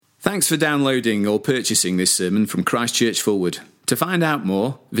Thanks for downloading or purchasing this sermon from Christ Church Fulwood. To find out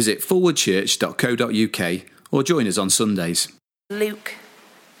more, visit fulwoodchurch.co.uk or join us on Sundays. Luke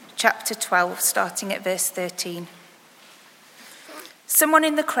chapter 12, starting at verse 13. Someone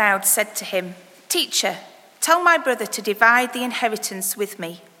in the crowd said to him, "Teacher, tell my brother to divide the inheritance with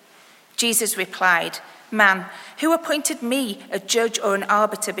me." Jesus replied, "Man, who appointed me a judge or an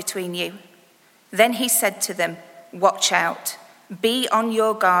arbiter between you?" Then he said to them, "Watch out. Be on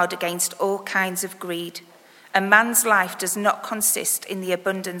your guard against all kinds of greed. A man's life does not consist in the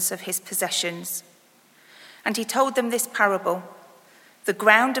abundance of his possessions." And he told them this parable. The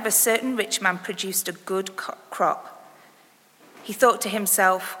ground of a certain rich man produced a good crop. He thought to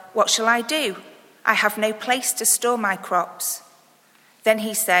himself, "What shall I do? I have no place to store my crops." Then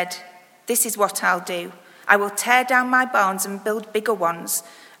he said, "This is what I'll do. I will tear down my barns and build bigger ones,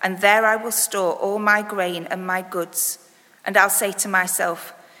 and there I will store all my grain and my goods. And I'll say to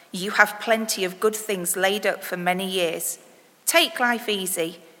myself, you have plenty of good things laid up for many years. Take life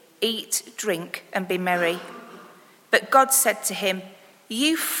easy, eat, drink, and be merry." But God said to him,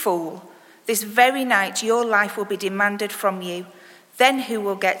 "You fool, this very night your life will be demanded from you. Then who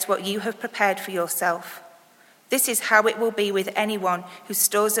will get what you have prepared for yourself? This is how it will be with anyone who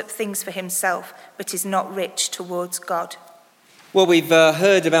stores up things for himself, but is not rich towards God." Well, we've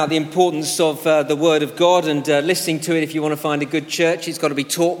heard about the importance of the Word of God and listening to it. If you want to find a good church, it's got to be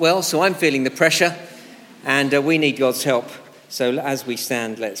taught well. So I'm feeling the pressure and we need God's help. So as we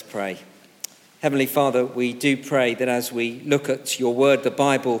stand, let's pray. Heavenly Father, we do pray that as we look at your Word, the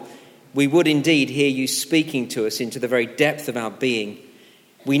Bible, we would indeed hear you speaking to us into the very depth of our being.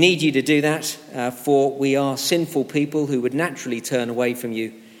 We need you to do that, for we are sinful people who would naturally turn away from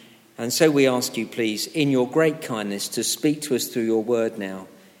you. And so we ask you, please, in your great kindness, to speak to us through your word now.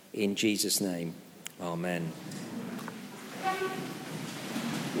 In Jesus' name, amen.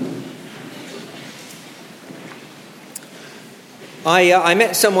 I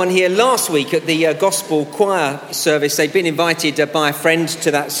met someone here last week at the gospel choir service. They'd been invited by a friend to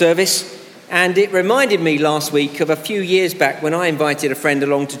that service. And it reminded me last week of a few years back when I invited a friend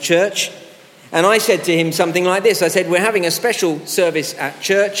along to church. And I said to him something like this. I said, "We're having a special service at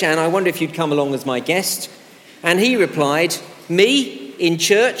church and I wonder if you'd come along as my guest." And he replied, "Me in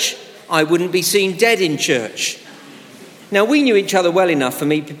church? I wouldn't be seen dead in church." Now, we knew each other well enough for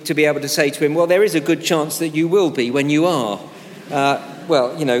me to be able to say to him, "Well, there is a good chance that you will be when you are."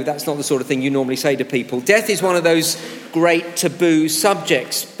 Well, you know, that's not the sort of thing you normally say to people. Death is one of those great taboo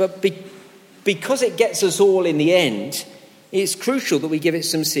subjects, but because it gets us all in the end, it's crucial that we give it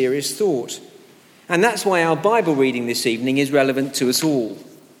some serious thought. And that's why our Bible reading this evening is relevant to us all.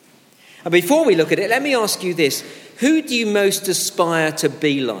 And before we look at it, let me ask you this. Who do you most aspire to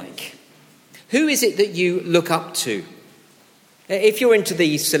be like? Who is it that you look up to? If you're into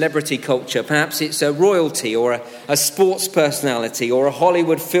the celebrity culture, perhaps it's a royalty or a sports personality or a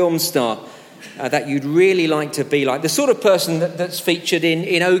Hollywood film star that you'd really like to be like. The sort of person that's featured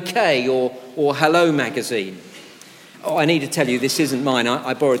in OK or Hello magazine. Oh, I need to tell you, this isn't mine.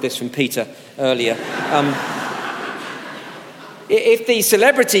 I borrowed this from Peter earlier. If the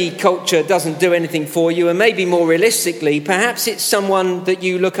celebrity culture doesn't do anything for you, and maybe more realistically, perhaps it's someone that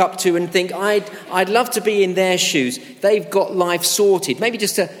you look up to and think, I'd love to be in their shoes. They've got life sorted. Maybe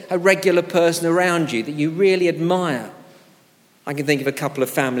just a regular person around you that you really admire. I can think of a couple of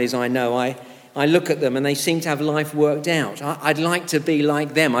families I know. I look at them and they seem to have life worked out. I'd like to be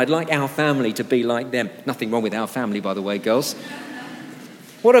like them. I'd like our family to be like them. Nothing wrong with our family, by the way, girls.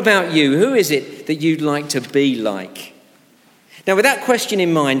 What about you? Who is it that you'd like to be like? Now, with that question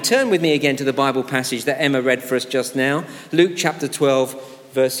in mind, turn with me again to the Bible passage that Emma read for us just now. Luke chapter 12,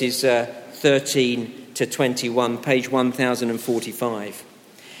 verses 13 to 21, page 1045.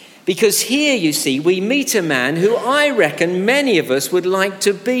 Because here, you see, we meet a man who I reckon many of us would like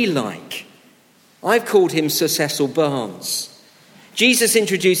to be like. I've called him Sir Cecil Barnes. Jesus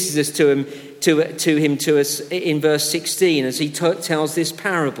introduces us to us in verse 16 as he tells this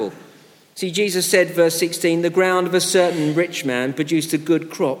parable. See, Jesus said, verse 16, "The ground of a certain rich man produced a good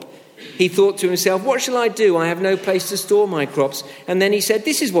crop. He thought to himself, what shall I do? I have no place to store my crops." And then he said,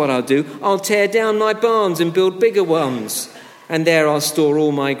 "This is what I'll do. I'll tear down my barns and build bigger ones. And there I'll store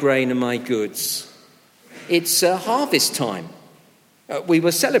all my grain and my goods." It's harvest time. We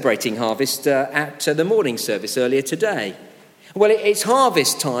were celebrating harvest at the morning service earlier today. Well, it's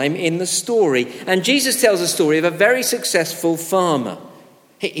harvest time in the story. And Jesus tells a story of a very successful farmer.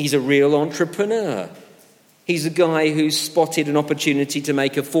 He's a real entrepreneur. He's a guy who's spotted an opportunity to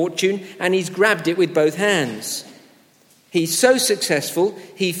make a fortune and he's grabbed it with both hands. He's so successful,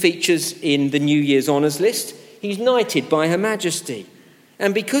 he features in the New Year's honours list. He's knighted by Her Majesty.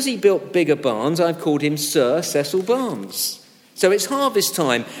 And because he built bigger barns, I've called him Sir Cecil Barnes. So it's harvest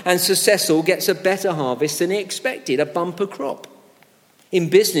time, and Sir Cecil gets a better harvest than he expected, a bumper crop. In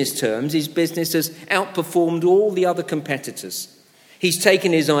business terms, his business has outperformed all the other competitors. He's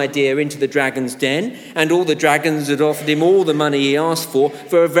taken his idea into the dragon's den, and all the dragons had offered him all the money he asked for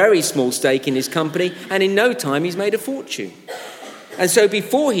a very small stake in his company, and in no time he's made a fortune. And so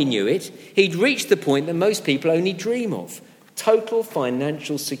before he knew it, he'd reached the point that most people only dream of: total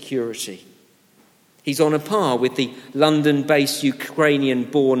financial security. He's on a par with the London-based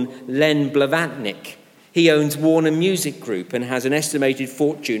Ukrainian-born Len Blavatnik. He owns Warner Music Group and has an estimated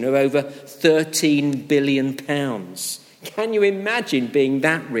fortune of over £13 billion. Can you imagine being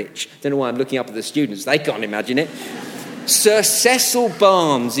that rich? Don't know why I'm looking up at the students. They can't imagine it. Sir Cecil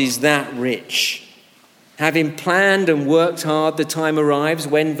Barnes is that rich. Having planned and worked hard, the time arrives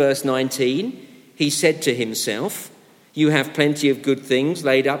when, verse 19, he said to himself, "You have plenty of good things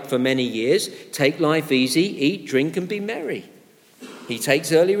laid up for many years. Take life easy, eat, drink, and be merry." He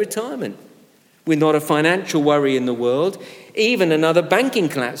takes early retirement with not a financial worry in the world. Even another banking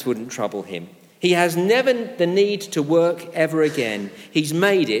collapse wouldn't trouble him. He has never the need to work ever again. He's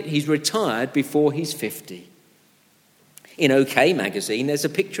made it. He's retired before he's 50. In OK magazine, there's a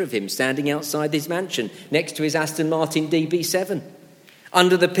picture of him standing outside his mansion next to his Aston Martin DB7.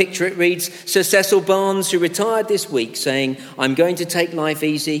 Under the picture it reads, "Sir Cecil Barnes, who retired this week, saying, 'I'm going to take life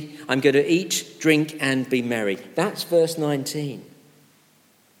easy. I'm going to eat, drink, and be merry.'" That's verse 19.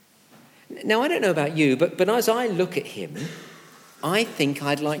 Now, I don't know about you, but as I look at him, I think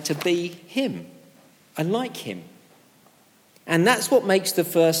I'd like to be him and like him. And that's what makes the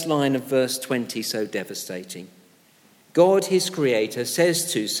first line of verse 20 so devastating. God, his creator,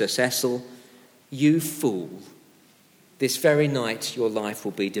 says to Sir Cecil, "You fool, this very night your life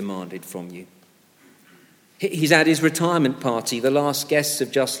will be demanded from you." He's at his retirement party. The last guests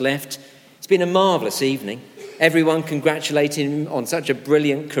have just left. It's been a marvellous evening. Everyone congratulating him on such a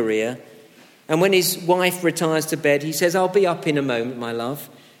brilliant career. And when his wife retires to bed, he says, "I'll be up in a moment, my love."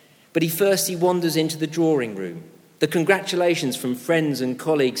 But he wanders into the drawing room, the congratulations from friends and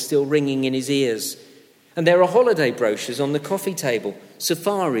colleagues still ringing in his ears. And there are holiday brochures on the coffee table,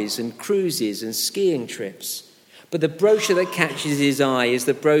 safaris and cruises and skiing trips. But the brochure that catches his eye is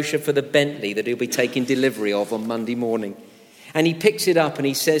the brochure for the Bentley that he'll be taking delivery of on Monday morning. And he picks it up and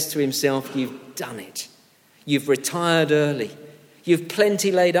he says to himself, "You've done it. You've retired early. You've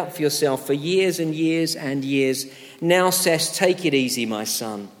plenty laid up for yourself for years and years and years. Now, Cess, take it easy, my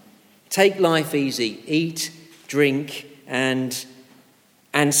son. Take life easy. Eat, drink, and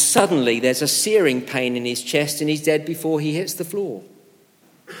suddenly there's a searing pain in his chest and he's dead before he hits the floor."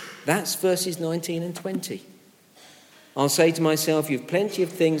 That's verses 19 and 20. "I'll say to myself, you've plenty of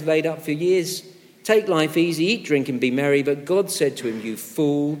things laid up for years. Take life easy, eat, drink, and be merry. But God said to him, 'You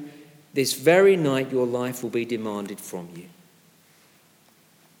fool, this very night your life will be demanded from you.'"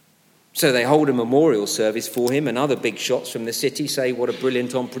 So they hold a memorial service for him, and other big shots from the city say what a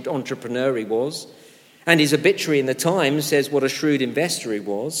brilliant entrepreneur he was. And his obituary in the Times says what a shrewd investor he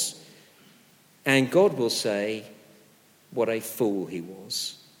was. And God will say what a fool he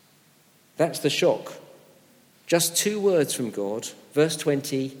was. That's the shock. Just 2 words from God. Verse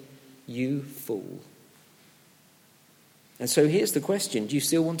 20, "You fool." And so here's the question. Do you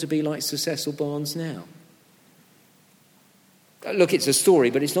still want to be like Sir Cecil Barnes now? Look, it's a story,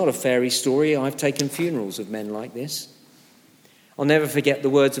 but it's not a fairy story. I've taken funerals of men like this. I'll never forget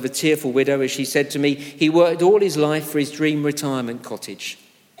the words of a tearful widow as she said to me, "He worked all his life for his dream retirement cottage."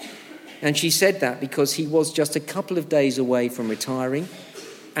 And she said that because he was just a couple of days away from retiring,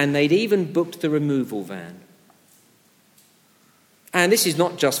 and they'd even booked the removal van. And this is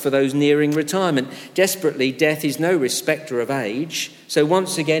not just for those nearing retirement. Desperately, death is no respecter of age. So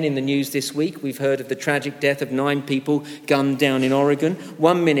once again in the news this week, we've heard of the tragic death of 9 people gunned down in Oregon,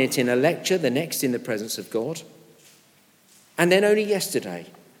 1 minute in a lecture, the next in the presence of God. And then only yesterday,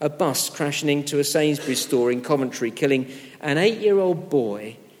 a bus crashing into a Sainsbury's store in Coventry, killing an 8-year-old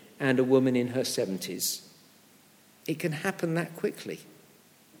boy and a woman in her 70s. It can happen that quickly.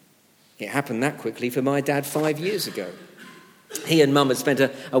 It happened that quickly for my dad 5 years ago. He and Mum had spent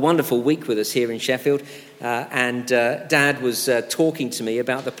a wonderful week with us here in Sheffield, and Dad was talking to me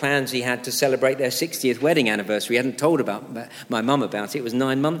about the plans he had to celebrate their 60th wedding anniversary. He hadn't told my mum about it. It was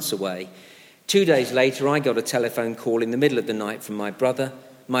 9 months away. 2 days later, I got a telephone call in the middle of the night from my brother.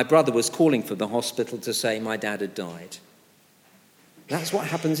 My brother was calling from the hospital to say my dad had died. That's what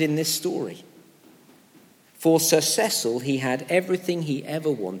happens in this story. For Sir Cecil, he had everything he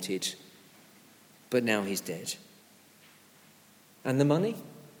ever wanted, but now he's dead. And the money?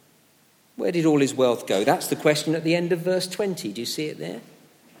 Where did all his wealth go? That's the question at the end of verse 20. Do you see it there?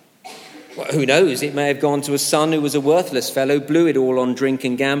 Well, who knows? It may have gone to a son who was a worthless fellow, blew it all on drink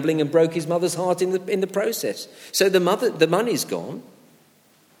and gambling and broke his mother's heart in the process. So the money's gone.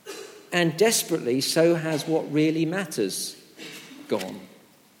 And desperately, so has what really matters gone.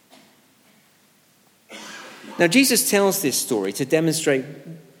 Now, Jesus tells this story to demonstrate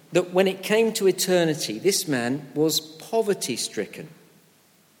that when it came to eternity, this man was poverty-stricken.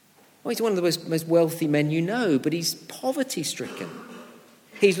 Well, he's one of the most wealthy men you know, but he's poverty-stricken.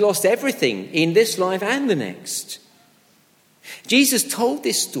 He's lost everything in this life and the next. Jesus told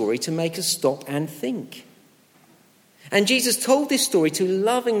this story to make us stop and think. And Jesus told this story to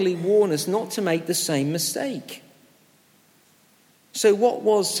lovingly warn us not to make the same mistake. So what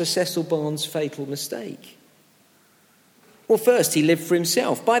was Sir Cecil Barnes' fatal mistake? Well, first, he lived for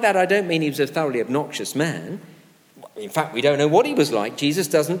himself. By that, I don't mean he was a thoroughly obnoxious man. In fact, we don't know what he was like. Jesus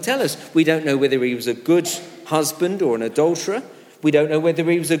doesn't tell us. We don't know whether he was a good husband or an adulterer. We don't know whether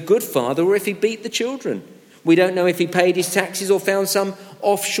he was a good father or if he beat the children. We don't know if he paid his taxes or found some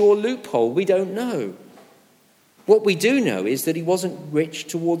offshore loophole. We don't know. What we do know is that he wasn't rich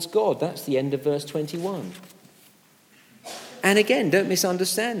towards God. That's the end of verse 21. And again, don't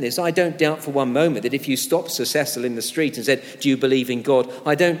misunderstand this. I don't doubt for one moment that if you stopped Sir Cecil in the street and said, "Do you believe in God?"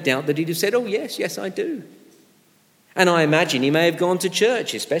 I don't doubt that he'd have said, "Oh, yes, I do." And I imagine he may have gone to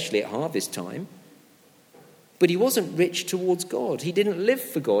church, especially at harvest time. But he wasn't rich towards God. He didn't live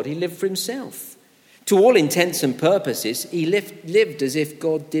for God. He lived for himself. To all intents and purposes, he lived as if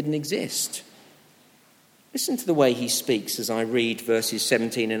God didn't exist. Listen to the way he speaks as I read verses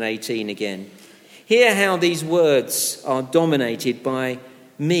 17 and 18 again. Hear how these words are dominated by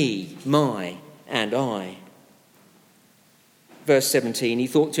me, my, and I. Verse 17, he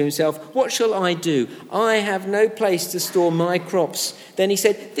thought to himself, "What shall I do? I have no place to store my crops." Then he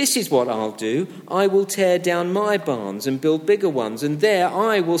said, "This is what I'll do. I will tear down my barns and build bigger ones, and there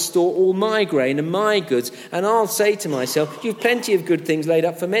I will store all my grain and my goods. And I'll say to myself, you've plenty of good things laid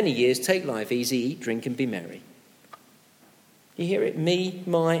up for many years. Take life easy, eat, drink, and be merry." You hear it? Me,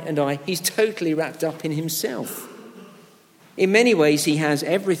 my, and I. He's totally wrapped up in himself. In many ways, he has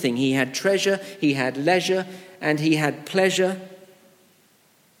everything. He had treasure, he had leisure, and he had pleasure.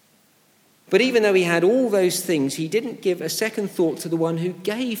 But even though he had all those things, he didn't give a second thought to the one who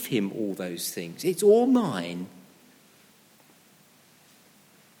gave him all those things. It's all mine.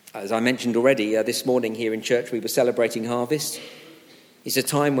 As I mentioned already, this morning here in church, we were celebrating harvest. It's a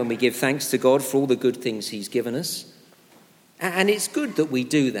time when we give thanks to God for all the good things he's given us. And it's good that we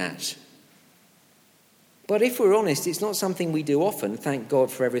do that. But if we're honest, it's not something we do often, thank God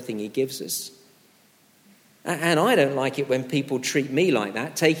for everything he gives us. And I don't like it when people treat me like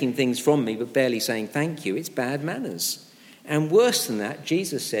that, taking things from me but barely saying thank you. It's bad manners. And worse than that,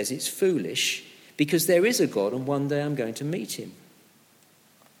 Jesus says it's foolish because there is a God and one day I'm going to meet him.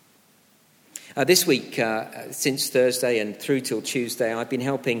 This week, since Thursday and through till Tuesday, I've been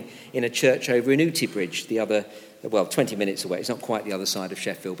helping in a church over in Utibridge, 20 minutes away. It's not quite the other side of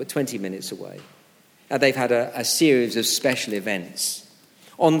Sheffield, but 20 minutes away. They've had a series of special events.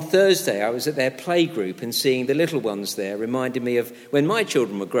 On Thursday, I was at their play group and seeing the little ones there reminded me of when my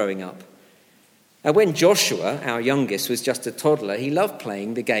children were growing up. When Joshua, our youngest, was just a toddler, he loved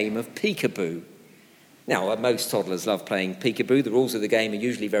playing the game of peekaboo. Now, most toddlers love playing peekaboo. The rules of the game are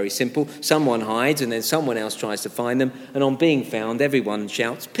usually very simple. Someone hides and then someone else tries to find them. And on being found, everyone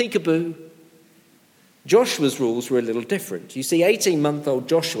shouts, "Peekaboo." Joshua's rules were a little different. You see, 18-month-old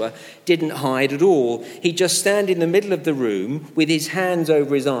Joshua didn't hide at all. He'd just stand in the middle of the room with his hands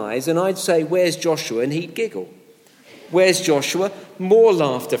over his eyes, and I'd say, "Where's Joshua?" and he'd giggle. "Where's Joshua?" More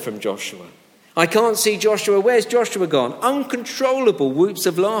laughter from Joshua. "I can't see Joshua. Where's Joshua gone?" Uncontrollable whoops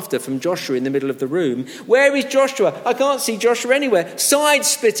of laughter from Joshua in the middle of the room. "Where is Joshua? I can't see Joshua anywhere."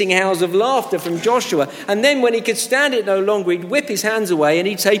 Side-splitting howls of laughter from Joshua. And then when he could stand it no longer, he'd whip his hands away and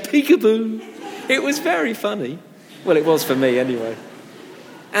he'd say, "Peekaboo." It was very funny. Well, it was for me anyway.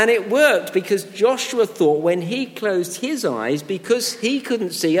 And it worked because Joshua thought when he closed his eyes, because he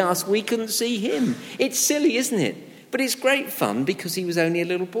couldn't see us, we couldn't see him. It's silly, isn't it? But it's great fun because he was only a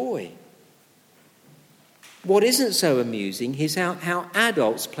little boy. What isn't so amusing is how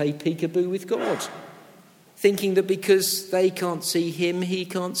adults play peekaboo with God, thinking that because they can't see him, he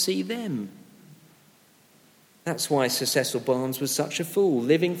can't see them. That's why Sir Cecil Barnes was such a fool,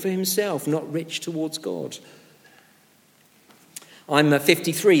 living for himself, not rich towards God. I'm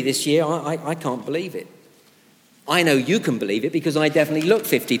 53 this year. I can't believe it. I know you can believe it because I definitely look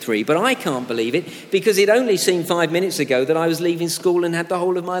 53, but I can't believe it because it only seemed 5 minutes ago that I was leaving school and had the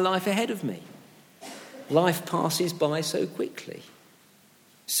whole of my life ahead of me. Life passes by so quickly.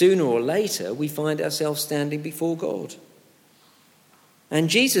 Sooner or later, we find ourselves standing before God. And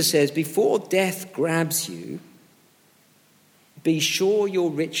Jesus says, before death grabs you, be sure you're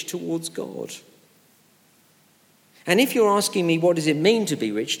rich towards God. And if you're asking me what does it mean to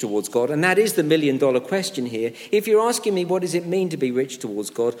be rich towards God, and that is the million-dollar question here, if you're asking me what does it mean to be rich towards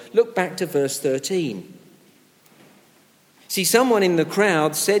God, look back to verse 13. See, someone in the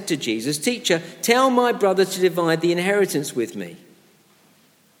crowd said to Jesus, "Teacher, tell my brother to divide the inheritance with me."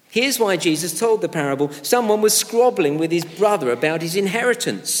 Here's why Jesus told the parable. Someone was squabbling with his brother about his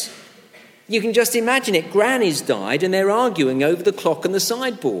inheritance. You can just imagine it. Granny's died and they're arguing over the clock and the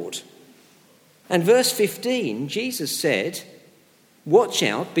sideboard. And verse 15, Jesus said, "Watch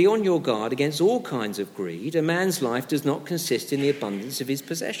out, be on your guard against all kinds of greed. A man's life does not consist in the abundance of his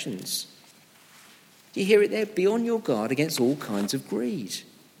possessions." Do you hear it there? Be on your guard against all kinds of greed.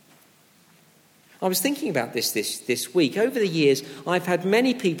 I was thinking about this week. Over the years, I've had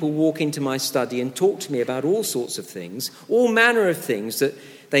many people walk into my study and talk to me about all sorts of things, all manner of things that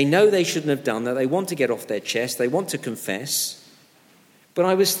they know they shouldn't have done, that they want to get off their chest, they want to confess. But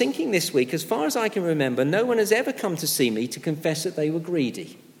I was thinking this week, as far as I can remember, no one has ever come to see me to confess that they were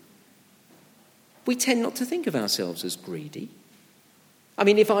greedy. We tend not to think of ourselves as greedy. I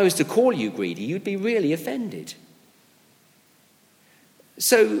mean, if I was to call you greedy, you'd be really offended.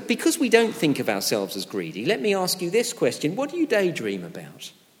 So, because we don't think of ourselves as greedy, let me ask you this question. What do you daydream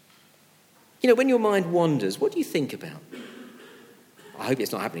about? You know, when your mind wanders, what do you think about? I hope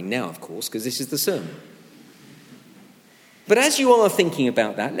it's not happening now, of course, because this is the sermon. But as you are thinking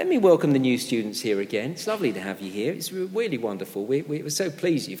about that, let me welcome the new students here again. It's lovely to have you here. It's really wonderful. We're so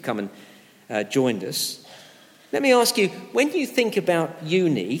pleased you've come and joined us. Let me ask you, when you think about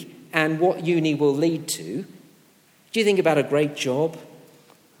uni and what uni will lead to, do you think about a great job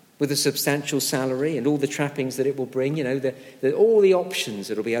with a substantial salary and all the trappings that it will bring, you know, all the options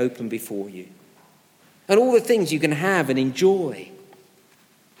that will be open before you, and all the things you can have and enjoy?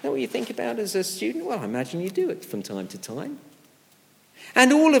 Is that what you think about as a student? Well, I imagine you do it from time to time.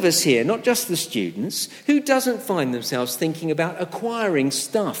 And all of us here, not just the students, who doesn't find themselves thinking about acquiring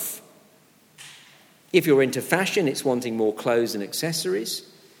stuff? If you're into fashion, it's wanting more clothes and accessories.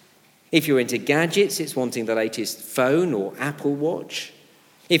 If you're into gadgets, it's wanting the latest phone or Apple Watch.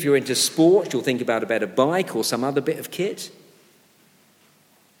 If you're into sport, you'll think about a better bike or some other bit of kit.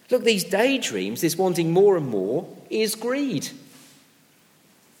 Look, these daydreams, this wanting more and more, is greed.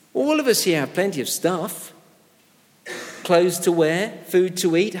 All of us here have plenty of stuff. Clothes to wear, food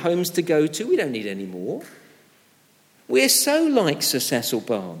to eat, homes to go to. We don't need any more. We're so like Sir Cecil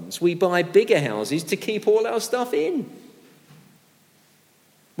Barnes. We buy bigger houses to keep all our stuff in.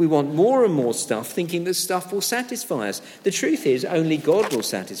 We want more and more stuff, thinking that stuff will satisfy us. The truth is, only God will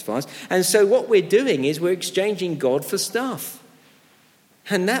satisfy us. And so what we're doing is we're exchanging God for stuff.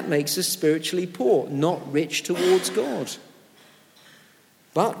 And that makes us spiritually poor, not rich towards God.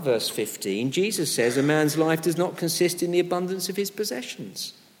 But, verse 15, Jesus says a man's life does not consist in the abundance of his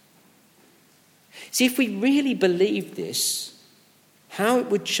possessions. See, if we really believed this, how it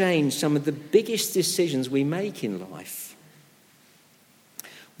would change some of the biggest decisions we make in life.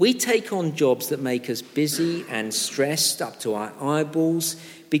 We take on jobs that make us busy and stressed up to our eyeballs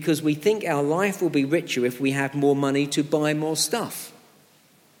because we think our life will be richer if we have more money to buy more stuff.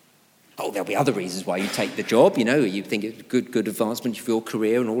 Oh, there'll be other reasons why you take the job. You know, you think it's good advancement for your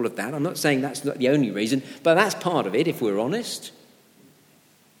career and all of that. I'm not saying that's not the only reason, but that's part of it if we're honest.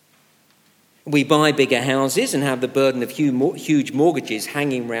 We buy bigger houses and have the burden of huge mortgages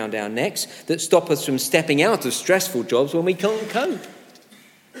hanging round our necks that stop us from stepping out of stressful jobs when we can't cope.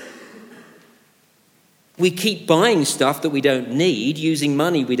 We keep buying stuff that we don't need, using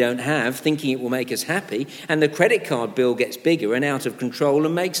money we don't have, thinking it will make us happy, and the credit card bill gets bigger and out of control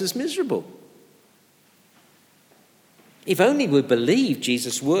and makes us miserable. If only we believed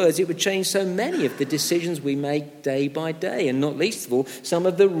Jesus' words, it would change so many of the decisions we make day by day, and not least of all, some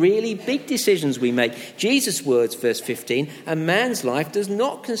of the really big decisions we make. Jesus' words, verse 15, a man's life does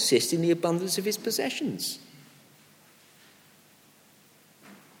not consist in the abundance of his possessions.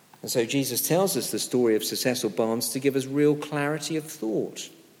 And so Jesus tells us the story of Sir Cecil Barnes to give us real clarity of thought.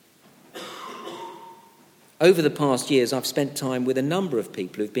 Over the past years, I've spent time with a number of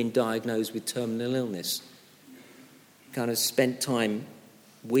people who've been diagnosed with terminal illness. Kind of spent time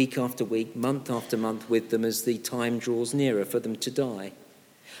week after week, month after month with them as the time draws nearer for them to die.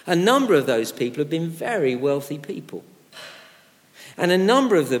 A number of those people have been very wealthy people. And a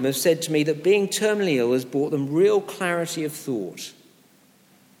number of them have said to me that being terminally ill has brought them real clarity of thought.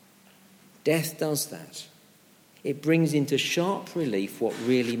 Death does that. It brings into sharp relief what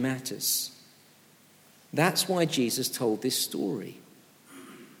really matters. That's why Jesus told this story.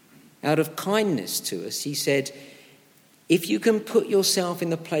 Out of kindness to us, he said, If you can put yourself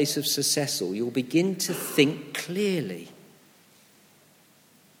in the place of Sir Cecil, you'll begin to think clearly.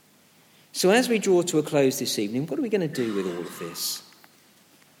 So as we draw to a close this evening, what are we going to do with all of this?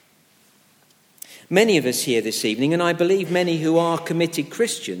 Many of us here this evening, and I believe many who are committed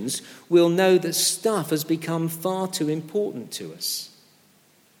Christians, will know that stuff has become far too important to us.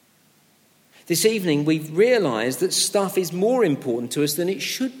 This evening we've realised that stuff is more important to us than it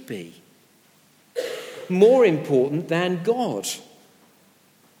should be. More important than God.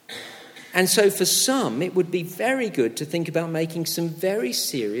 And so for some, it would be very good to think about making some very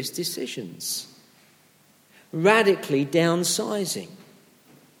serious decisions. Radically downsizing.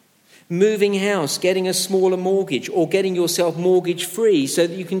 Moving house, getting a smaller mortgage, or getting yourself mortgage free so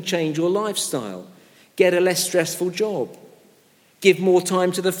that you can change your lifestyle. Get a less stressful job. Give more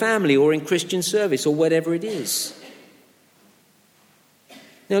time to the family or in Christian service or whatever it is.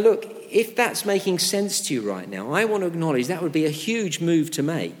 Now look, if that's making sense to you right now, I want to acknowledge that would be a huge move to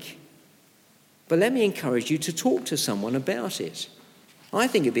make. But let me encourage you to talk to someone about it. I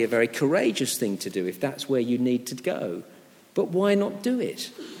think it'd be a very courageous thing to do if that's where you need to go. But why not do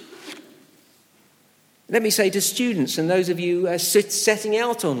it? Let me say to students and those of you setting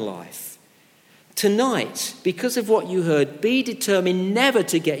out on life, tonight, because of what you heard, be determined never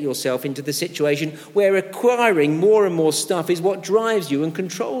to get yourself into the situation where acquiring more and more stuff is what drives you and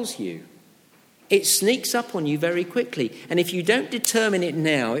controls you. It sneaks up on you very quickly, and if you don't determine it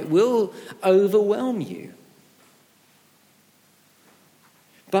now, it will overwhelm you.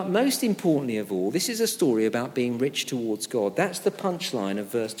 But most importantly of all, this is a story about being rich towards God. That's the punchline of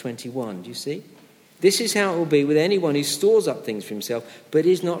verse 21, do you see? This is how it will be with anyone who stores up things for himself, but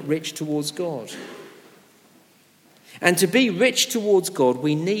is not rich towards God. And to be rich towards God,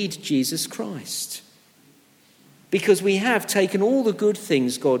 we need Jesus Christ. Because we have taken all the good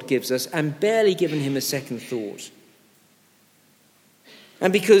things God gives us and barely given him a second thought.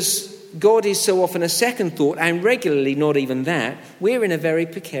 And because God is so often a second thought, and regularly not even that, we're in a very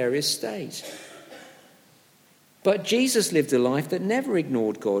precarious state. But Jesus lived a life that never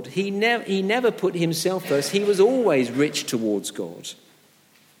ignored God. He never put himself first. He was always rich towards God.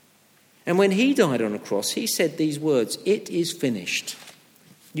 And when he died on a cross, he said these words, "It is finished."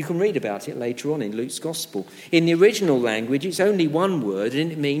 You can read about it later on in Luke's Gospel. In the original language, it's only one word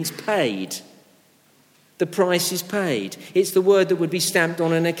and it means paid. The price is paid. It's the word that would be stamped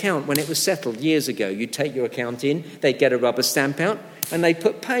on an account when it was settled years ago. You'd take your account in, they'd get a rubber stamp out, and they'd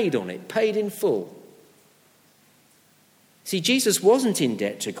put paid on it, paid in full. See, Jesus wasn't in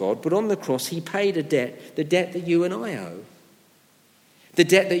debt to God, but on the cross he paid a debt, the debt that you and I owe. The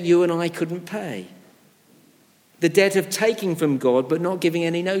debt that you and I couldn't pay. The debt of taking from God but not giving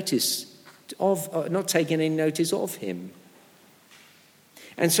any notice not taking any notice of him.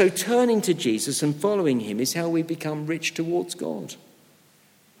 And so turning to Jesus and following him is how we become rich towards God.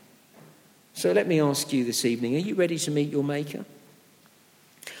 So let me ask you this evening, are you ready to meet your Maker?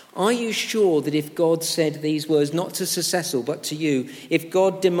 Are you sure that if God said these words, not to Sir Cecil, but to you, if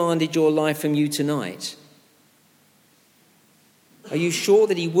God demanded your life from you tonight, are you sure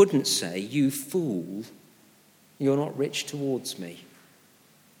that he wouldn't say, "You fool, you're not rich towards me"?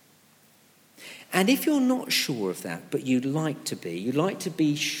 And if you're not sure of that, but you'd like to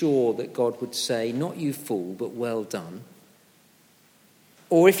be sure that God would say, "Not you fool, but well done."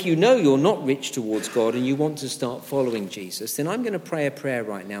 Or if you know you're not rich towards God and you want to start following Jesus, then I'm going to pray a prayer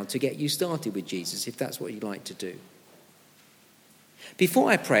right now to get you started with Jesus, if that's what you'd like to do.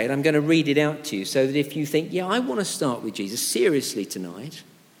 Before I pray it, I'm going to read it out to you so that if you think, "Yeah, I want to start with Jesus seriously tonight,"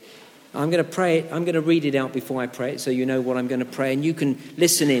 I'm going to pray it. I'm going to read it out before I pray it so you know what I'm going to pray, and you can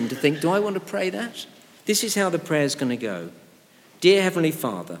listen in to think, do I want to pray that? This is how the prayer is going to go. Dear Heavenly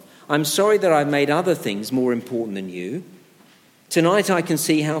Father, I'm sorry that I've made other things more important than you. Tonight I can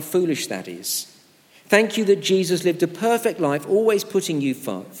see how foolish that is. Thank you that Jesus lived a perfect life, always putting you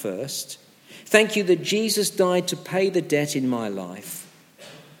first. Thank you that Jesus died to pay the debt in my life.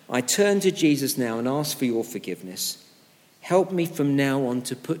 I turn to Jesus now and ask for your forgiveness. Help me from now on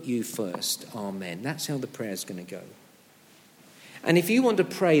to put you first. Amen. That's how the prayer is going to go. And if you want to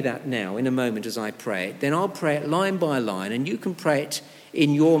pray that now, in a moment as I pray it, then I'll pray it line by line, and you can pray it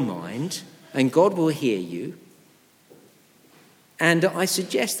in your mind, and God will hear you. And I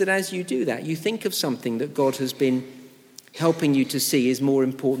suggest that as you do that, you think of something that God has been helping you to see is more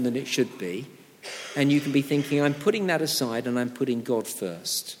important than it should be. And you can be thinking, I'm putting that aside and I'm putting God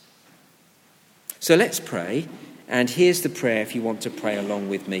first. So let's pray. And here's the prayer if you want to pray along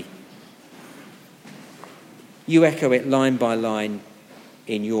with me. You echo it line by line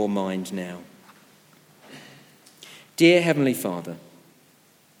in your mind now. Dear Heavenly Father,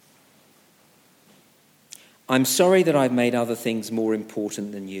 I'm sorry that I've made other things more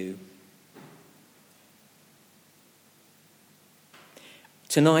important than you.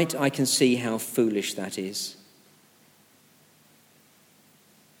 Tonight I can see how foolish that is.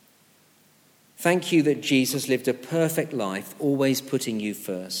 Thank you that Jesus lived a perfect life, always putting you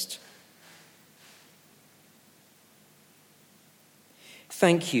first.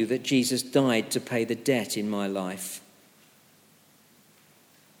 Thank you that Jesus died to pay the debt in my life.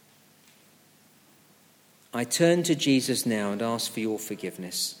 I turn to Jesus now and ask for your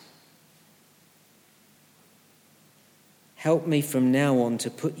forgiveness. Help me from now on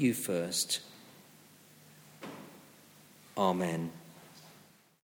to put you first. Amen.